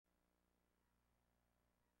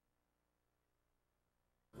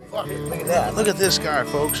Look at that. Look at this guy,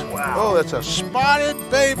 folks. Wow. Oh, that's a spotted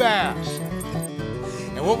bay bass.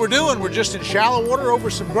 And what we're doing, we're just in shallow water over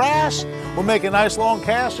some grass. We're making a nice long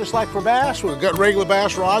cast just like for bass. We've got regular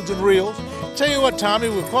bass rods and reels. Tell you what, Tommy,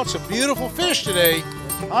 we've caught some beautiful fish today.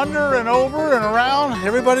 Under and over and around,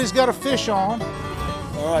 everybody's got a fish on.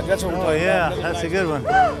 All right, that's what we're Oh talking yeah, about. that's a good one.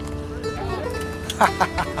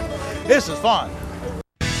 This is fun.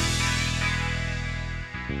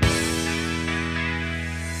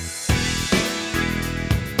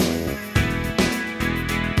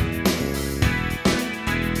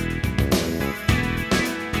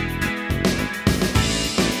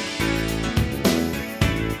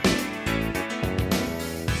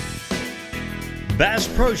 Bass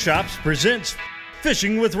Pro Shops presents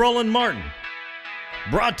Fishing with Roland Martin.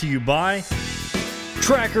 Brought to you by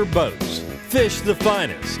Tracker Boats, Fish the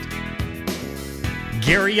Finest.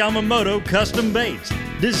 Gary Yamamoto Custom Baits,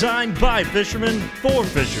 designed by fishermen for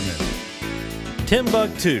fishermen.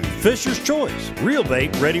 Timbuktu, Fisher's Choice, real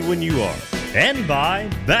bait ready when you are. And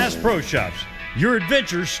by Bass Pro Shops, your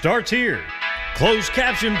adventure starts here. Closed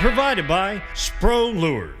caption provided by Spro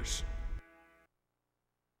Lures.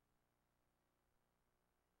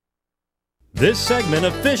 This segment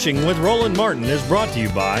of Fishing with Roland Martin is brought to you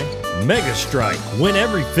by Mega Strike, when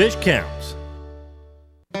every fish counts.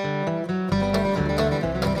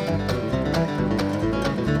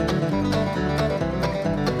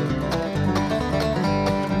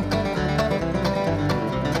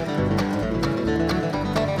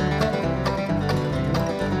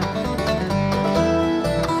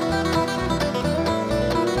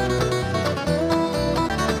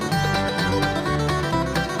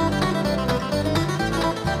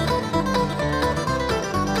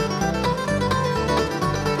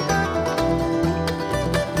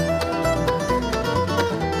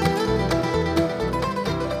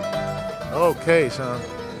 Okay, son.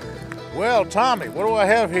 Well, Tommy, what do I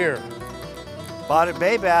have here? Spotted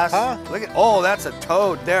bay bass. Huh? Look at, oh, that's a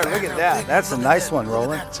toad there. Look at that. That's a nice one,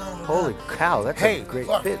 Roland. Holy cow, that's a great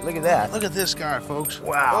fit. Look at that. Look at this guy, folks.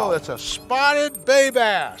 Wow. Oh, that's a spotted bay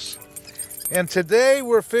bass. And today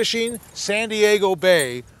we're fishing San Diego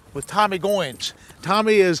Bay with Tommy Goins.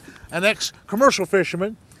 Tommy is an ex-commercial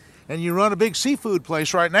fisherman, and you run a big seafood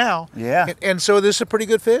place right now. Yeah. And so this is a pretty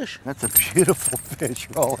good fish? That's a beautiful fish,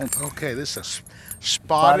 Roland. Okay, this is a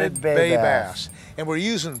spotted bay bass. And we're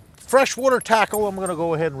using freshwater tackle. I'm gonna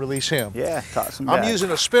go ahead and release him. Yeah, toss him I'm back.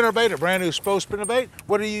 using a spinnerbait, a brand new Spro spinnerbait.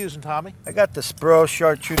 What are you using, Tommy? I got the Spro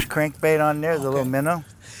chartreuse crankbait on there, the little minnow.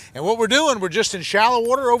 And what we're doing, we're just in shallow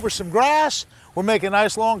water over some grass. We're making a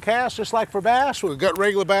nice long cast just like for bass. We've got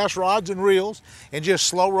regular bass rods and reels and just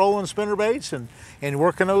slow rolling spinnerbaits and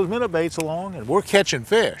working those minnow baits along, and we're catching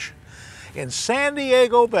fish in San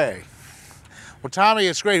Diego Bay. Well, Tommy,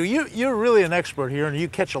 it's great. You're really an expert here, and you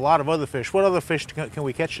catch a lot of other fish. What other fish can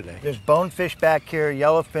we catch today? There's bonefish back here,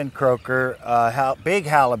 yellowfin croaker, big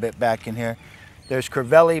halibut back in here. There's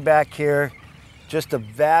crevelli back here. Just a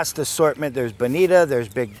vast assortment. There's bonita, there's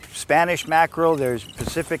big Spanish mackerel, there's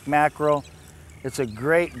Pacific mackerel. It's a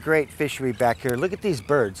great, great fishery back here. Look at these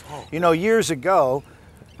birds. You know, years ago,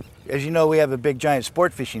 as you know, we have a big giant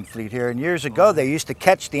sport fishing fleet here, and years ago they used to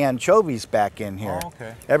catch the anchovies back in here. Oh,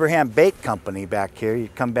 okay. Abraham Bait Company back here.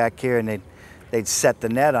 You'd come back here and they'd set the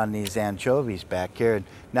net on these anchovies back here, and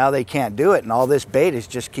now they can't do it, and all this bait is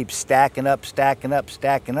just keeps stacking up, stacking up,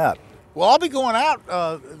 stacking up. Well, I'll be going out,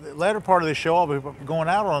 the latter part of the show, I'll be going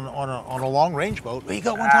out on a long range boat. You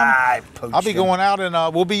got one, Tommy? I'll be going out and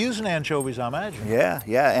we'll be using anchovies, I imagine. Yeah,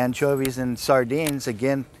 anchovies and sardines,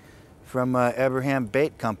 again, from Abraham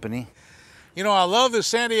Bait Company. You know, I love the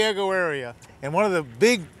San Diego area, and one of the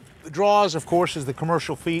big draws, of course, is the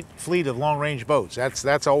commercial fleet of long range boats.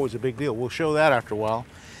 That's always a big deal. We'll show that after a while.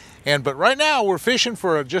 But right now we're fishing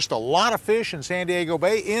for just a lot of fish in San Diego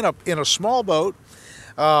Bay in a small boat.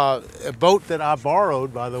 A boat that I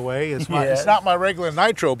borrowed, by the way. It's not my regular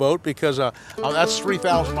nitro boat because that's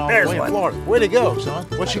 3,000 miles away in Florida. Way to go, son.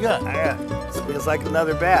 What you got? Yeah, it feels like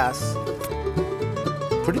another bass.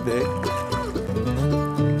 Pretty big. Look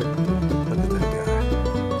at that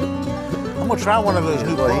guy. I'm gonna try one of those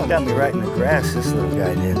new plugs. He got me right in the grass, this little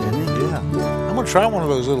guy did, didn't he? Yeah. I'm gonna try one of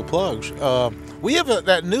those little plugs. We have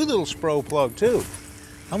that new little Spro plug too.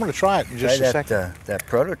 I'm gonna try it in just a second. That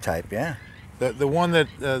prototype, yeah. The one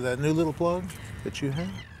that new little plug that you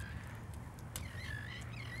have?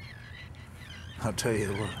 I'll tell you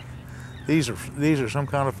what, these are some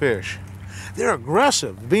kind of fish. They're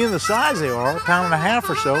aggressive, being the size they are, 1.5 pounds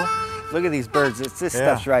or so. Look at these birds. This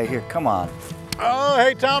stuff's right here. Come on. Oh,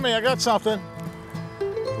 hey Tommy, I got something.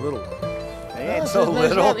 A little one. He ain't so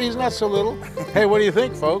little. He's not so little. Hey, what do you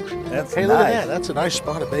think, folks? That's hey, nice. Look at that. That's a nice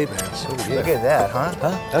spotted bay bass. Look at that, huh?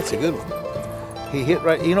 That's a good one. He hit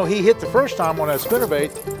right. You know, he hit the first time on that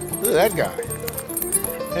spinnerbait. Look at that guy.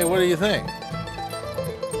 Hey, what do you think?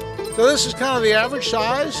 So this is kind of the average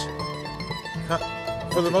size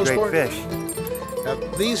for the most part. Great fish. Now,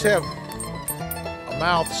 these have a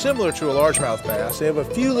mouth similar to a largemouth bass. They have a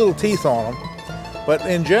few little teeth on them, but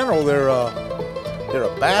in general, they're a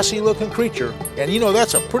bassy-looking creature. And you know,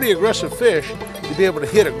 that's a pretty aggressive fish to be able to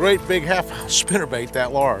hit a great big half-ounce spinnerbait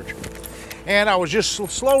that large. And I was just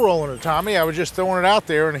slow rolling it, Tommy. I was just throwing it out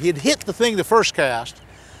there, and he'd hit the thing the first cast.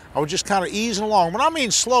 I was just kind of easing along. When I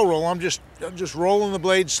mean slow roll, I'm just rolling the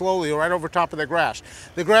blade slowly right over top of the grass.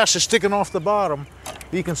 The grass is sticking off the bottom.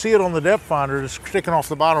 You can see it on the depth finder. It's sticking off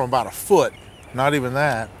the bottom about a foot, not even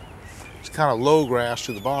that. It's kind of low grass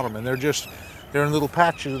to the bottom, and they're in little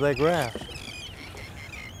patches of that grass.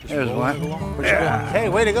 Just There's one. Yeah. Hey,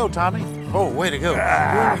 way to go, Tommy. Oh, way to go. You're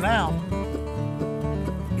doing it now.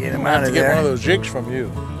 Get him I out have to of get there. one of those jigs from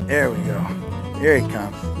you. There we go. Here he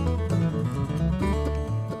comes.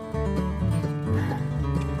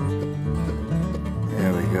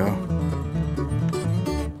 There we go.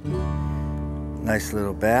 Nice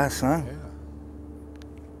little bass, huh?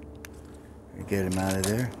 Yeah. Get him out of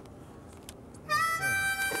there.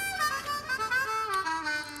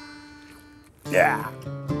 Yeah.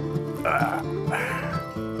 A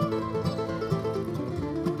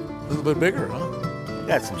little bit bigger, huh?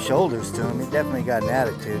 Got some shoulders to him. He definitely got an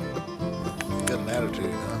attitude. Got an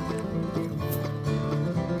attitude, huh?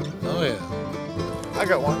 Oh yeah. I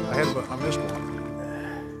got one. I missed one.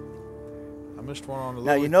 I missed one on the.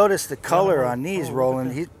 Now you notice the color on these,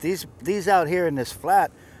 Roland. These out here in this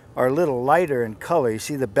flat are a little lighter in color. You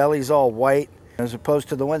see the belly's all white, as opposed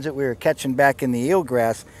to the ones that we were catching back in the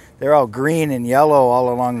eelgrass. They're all green and yellow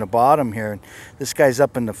all along the bottom here. And this guy's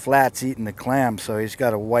up in the flats eating the clam, so he's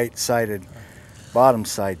got a white-sided bottom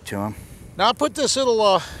side to him. Now I put this little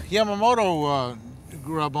Yamamoto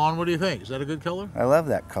grub on. What do you think? Is that a good color? I love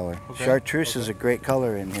that color. Okay. Chartreuse is a great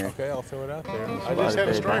color in here. Okay, I'll throw it out there. I just had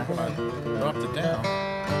a strike when I dropped it down.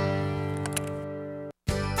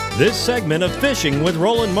 This segment of Fishing with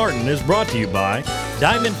Roland Martin is brought to you by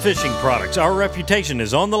Diamond Fishing Products. Our reputation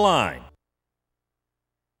is on the line.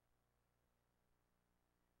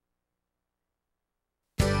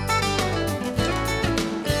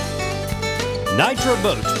 Nitro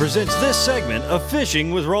Boats presents this segment of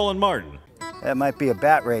Fishing with Roland Martin. That might be a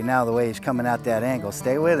bat right now, the way he's coming out that angle.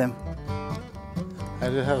 Stay with him. I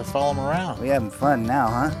just had to follow him around. We having fun now,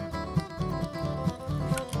 huh?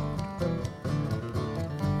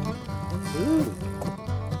 Ooh.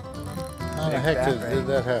 How the Big heck bat, did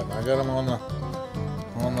that happen? I got him on the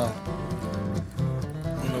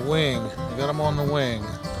wing. I got him on the wing.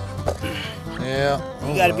 Yeah.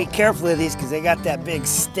 You got to be careful of these because they got that big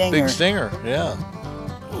stinger. Big stinger, yeah.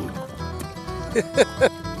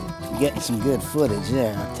 Getting some good footage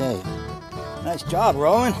there, I'll tell you. Nice job,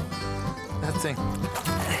 Roland. That thing. I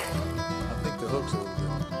think the hook's a little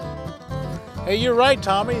bit. Hey, you're right,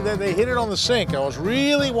 Tommy. They hit it on the sink. I was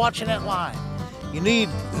really watching that line. You need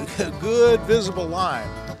a good visible line.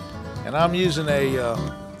 And I'm using a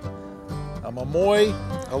Mamoy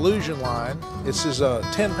Illusion line. This is a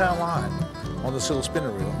 10-pound line on this little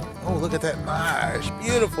spinner reel. Oh, look at that nice,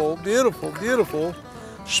 beautiful, beautiful, beautiful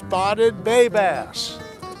spotted bay bass.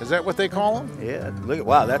 Is that what they call them? Yeah, look at,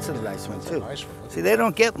 wow, that's a nice one too. Nice one. See, they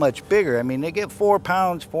don't get much bigger. I mean, they get 4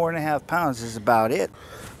 pounds, 4.5 pounds is about it.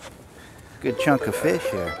 Good chunk of fish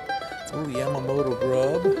here. Oh, Yamamoto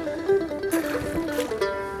grub.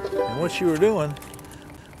 And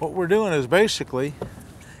what we're doing is basically,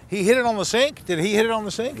 he hit it on the sink? Did he hit it on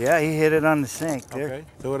the sink? Yeah, he hit it on the sink there. Okay,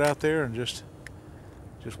 throw it out there and just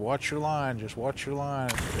watch your line, just watch your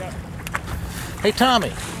line. Hey,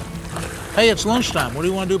 Tommy. Hey, it's lunchtime. What do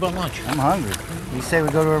you want to do about lunch? I'm hungry. You say we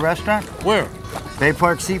go to a restaurant? Where? Bay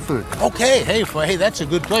Park Seafood. Okay, hey, that's a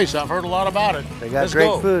good place. I've heard a lot about it. They got Let's great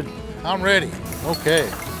go. food. I'm ready. Okay.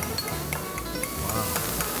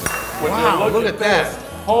 Wow, look at that.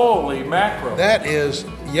 Holy mackerel. That is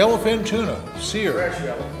yellowfin tuna, seared. Fresh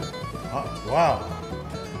yellow. Wow.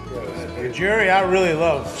 Jerry, I really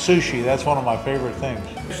love sushi. That's one of my favorite things.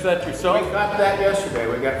 Fish that yourself? Got that yesterday.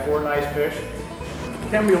 We got 4 nice fish.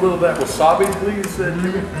 Can me a little of that wasabi, please,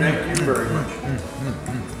 Jimmy? Thank you very much.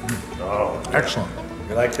 Oh, Excellent.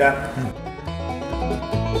 you like that?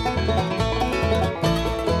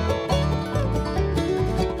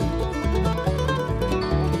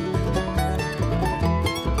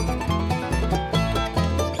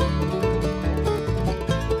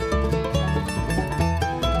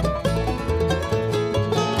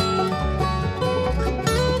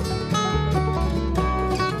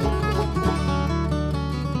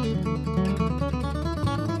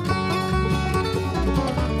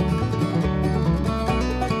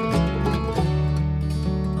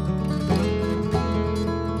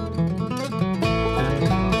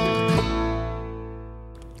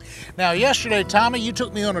 Now, yesterday, Tommy, you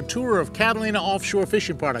took me on a tour of Catalina Offshore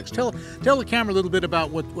Fishing Products. Tell the camera a little bit about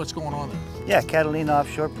what's going on there. Yeah, Catalina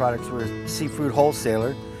Offshore Products. We're a seafood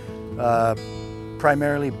wholesaler,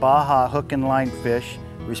 primarily Baja hook and line fish,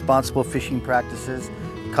 responsible fishing practices,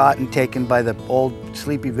 caught and taken by the old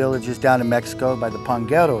sleepy villages down in Mexico, by the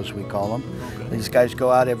pongueros, we call them. Okay. These guys go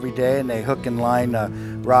out every day and they hook and line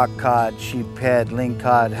rock cod, sheephead,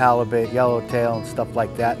 lingcod, halibut, yellowtail, and stuff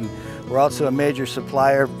like that. And we're also a major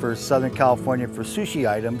supplier for Southern California for sushi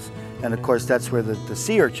items, and of course that's where the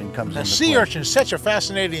sea urchin comes in. The sea urchin is such a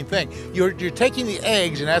fascinating thing. You're taking the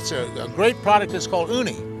eggs, and that's a great product that's called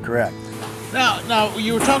uni. Correct. Now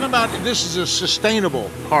you were talking about this is a sustainable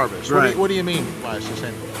harvest. Right. What do you mean by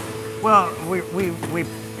sustainable? Well,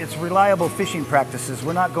 it's reliable fishing practices.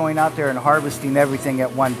 We're not going out there and harvesting everything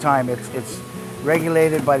at one time. It's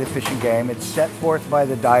regulated by the Fish and Game. It's set forth by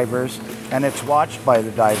the divers, and it's watched by the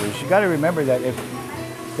divers. You got to remember that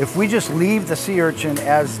if we just leave the sea urchin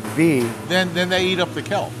as be, then they eat up the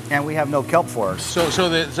kelp, and we have no kelp for us. So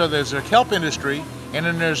there's a kelp industry, and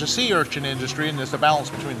then there's a sea urchin industry, and there's a balance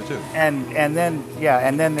between the two. And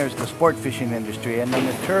then there's the sport fishing industry, and then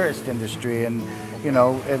the tourist industry, and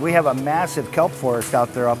we have a massive kelp forest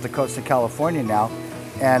out there off the coast of California now.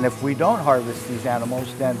 And if we don't harvest these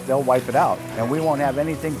animals, then they'll wipe it out, and we won't have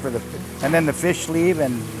anything for the. And then the fish leave,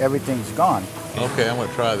 and everything's gone. Okay, I'm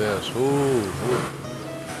gonna try this. Ooh.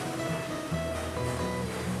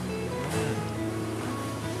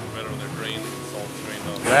 Right on their drain, salt drained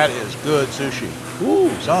off. That is good sushi.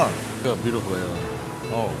 Ooh, son. Look how beautiful they are.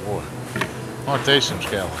 Oh boy. Aren't they some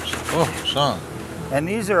scallops? Oh, son. And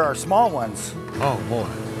these are our small ones. Oh boy.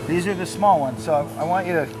 These are the small ones, so I want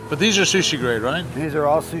you to... But these are sushi grade, right? These are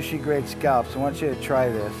all sushi grade scallops. I want you to try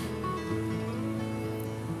this.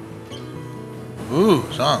 Ooh,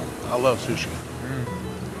 son, I love sushi.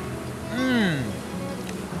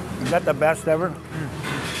 Is that the best ever?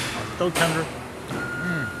 So tender.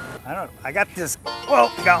 I got this, whoa,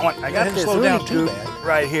 got one. I got this uni goop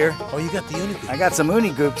right here. Oh, you got the uni goop. I got some uni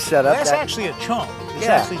goops set up. That's actually a chum. It's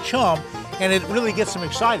Yeah. actually chum, and it really gets them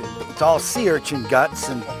excited. It's all sea urchin guts,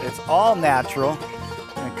 and it's all natural.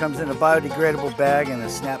 And it comes in a biodegradable bag in a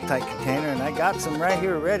snap-tight container, and I got some right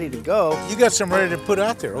here ready to go. You got some ready to put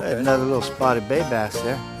out there, okay. Another little spotted bay bass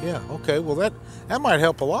there. Yeah, okay, well that might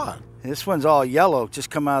help a lot. This one's all yellow, just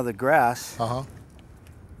come out of the grass. Uh-huh.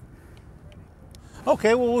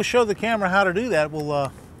 Okay, well we'll show the camera how to do that.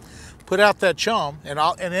 We'll put out that chum, and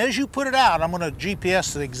as you put it out, I'm gonna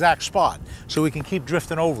GPS the exact spot so we can keep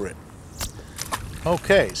drifting over it.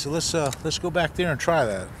 Okay, so let's go back there and try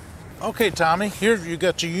that. Okay, Tommy, here you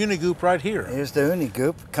got your uni goop right here. Here's the uni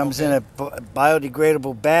goop. Comes in a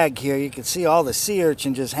biodegradable bag here. You can see all the sea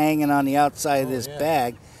urchin just hanging on the outside of this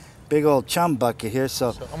bag. Big old chum bucket here.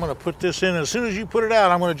 So I'm going to put this in. As soon as you put it out,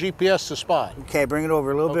 I'm going to GPS the spot. Okay, bring it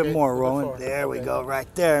over a little bit more, Roland. There we go, right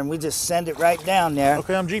there. And we just send it right down there.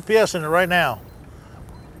 Okay, I'm GPSing it right now.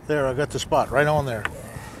 There, I got the spot right on there.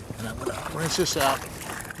 And I'm going to rinse this out.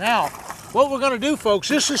 Now, what we're going to do, folks,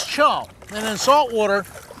 this is chum. And in saltwater,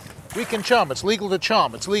 we can chum. It's legal to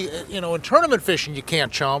chum. It's legal, in tournament fishing, you can't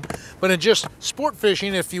chum. But in just sport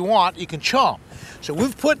fishing, if you want, you can chum. So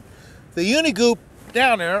we've put the uni goop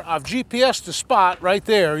down there. I've GPSed the spot right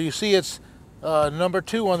there. You see it's number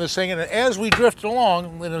 2 on this thing, and as we drift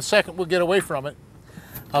along, in a second we'll get away from it.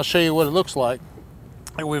 I'll show you what it looks like.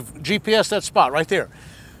 And we've GPSed that spot right there.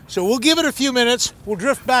 So we'll give it a few minutes, we'll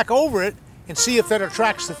drift back over it and see if that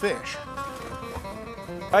attracts the fish.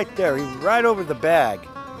 Right there, right over the bag.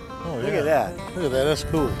 Oh, yeah. Look at that. Look at that, that's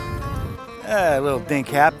cool. A little dink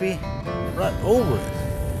happy. Right over it.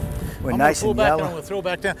 We're I'm nice gonna pull and back yellow. and I'm gonna throw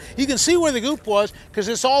back down. You can see where the goop was because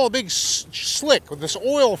it's all a big slick. This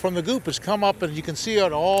oil from the goop has come up and you can see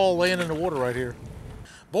it all laying in the water right here.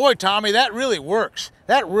 Boy, Tommy, that really works.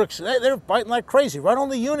 That works. They're biting like crazy right on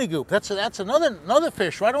the uni goop. That's another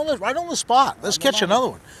fish right on the spot. Let's catch another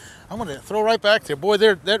one. I'm gonna throw right back there. Boy,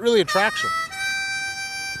 that really attracts them.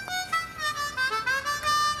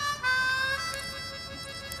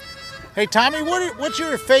 Hey, Tommy, what's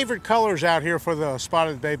your favorite colors out here for the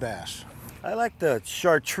spotted bay bass? I like the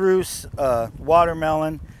chartreuse,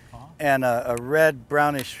 watermelon, and a red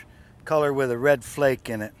brownish color with a red flake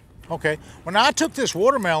in it. Okay. Well, now I took this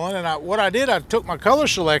watermelon, and I took my color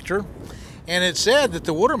selector, and it said that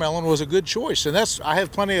the watermelon was a good choice. And I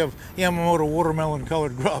have plenty of Yamamoto watermelon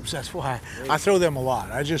colored grubs. That's why I throw them a lot.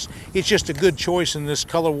 It's just a good choice in this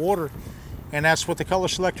color water, and that's what the color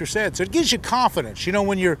selector said. So it gives you confidence.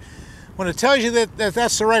 When it tells you that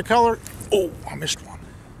that's the right color, oh, I missed one.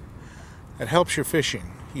 That helps your fishing.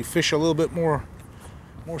 You fish a little bit more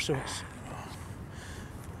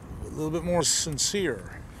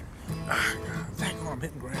sincere. Thank God I'm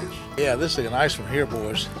hitting grass. Yeah, this is a nice one here,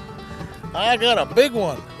 boys. I got a big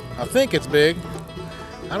one. I think it's big.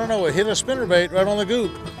 I don't know, it hit a spinnerbait right on the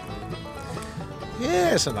goop.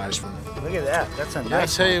 Yeah, it's a nice one. Look at that. That's a Yeah,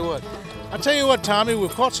 nice I tell you what, Tommy,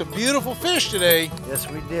 we've caught some beautiful fish today. Yes,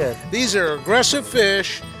 we did. These are aggressive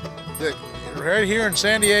fish that right here in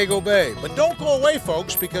San Diego Bay. But don't go away,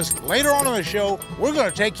 folks, because later on in the show, we're going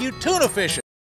to take you tuna fishing.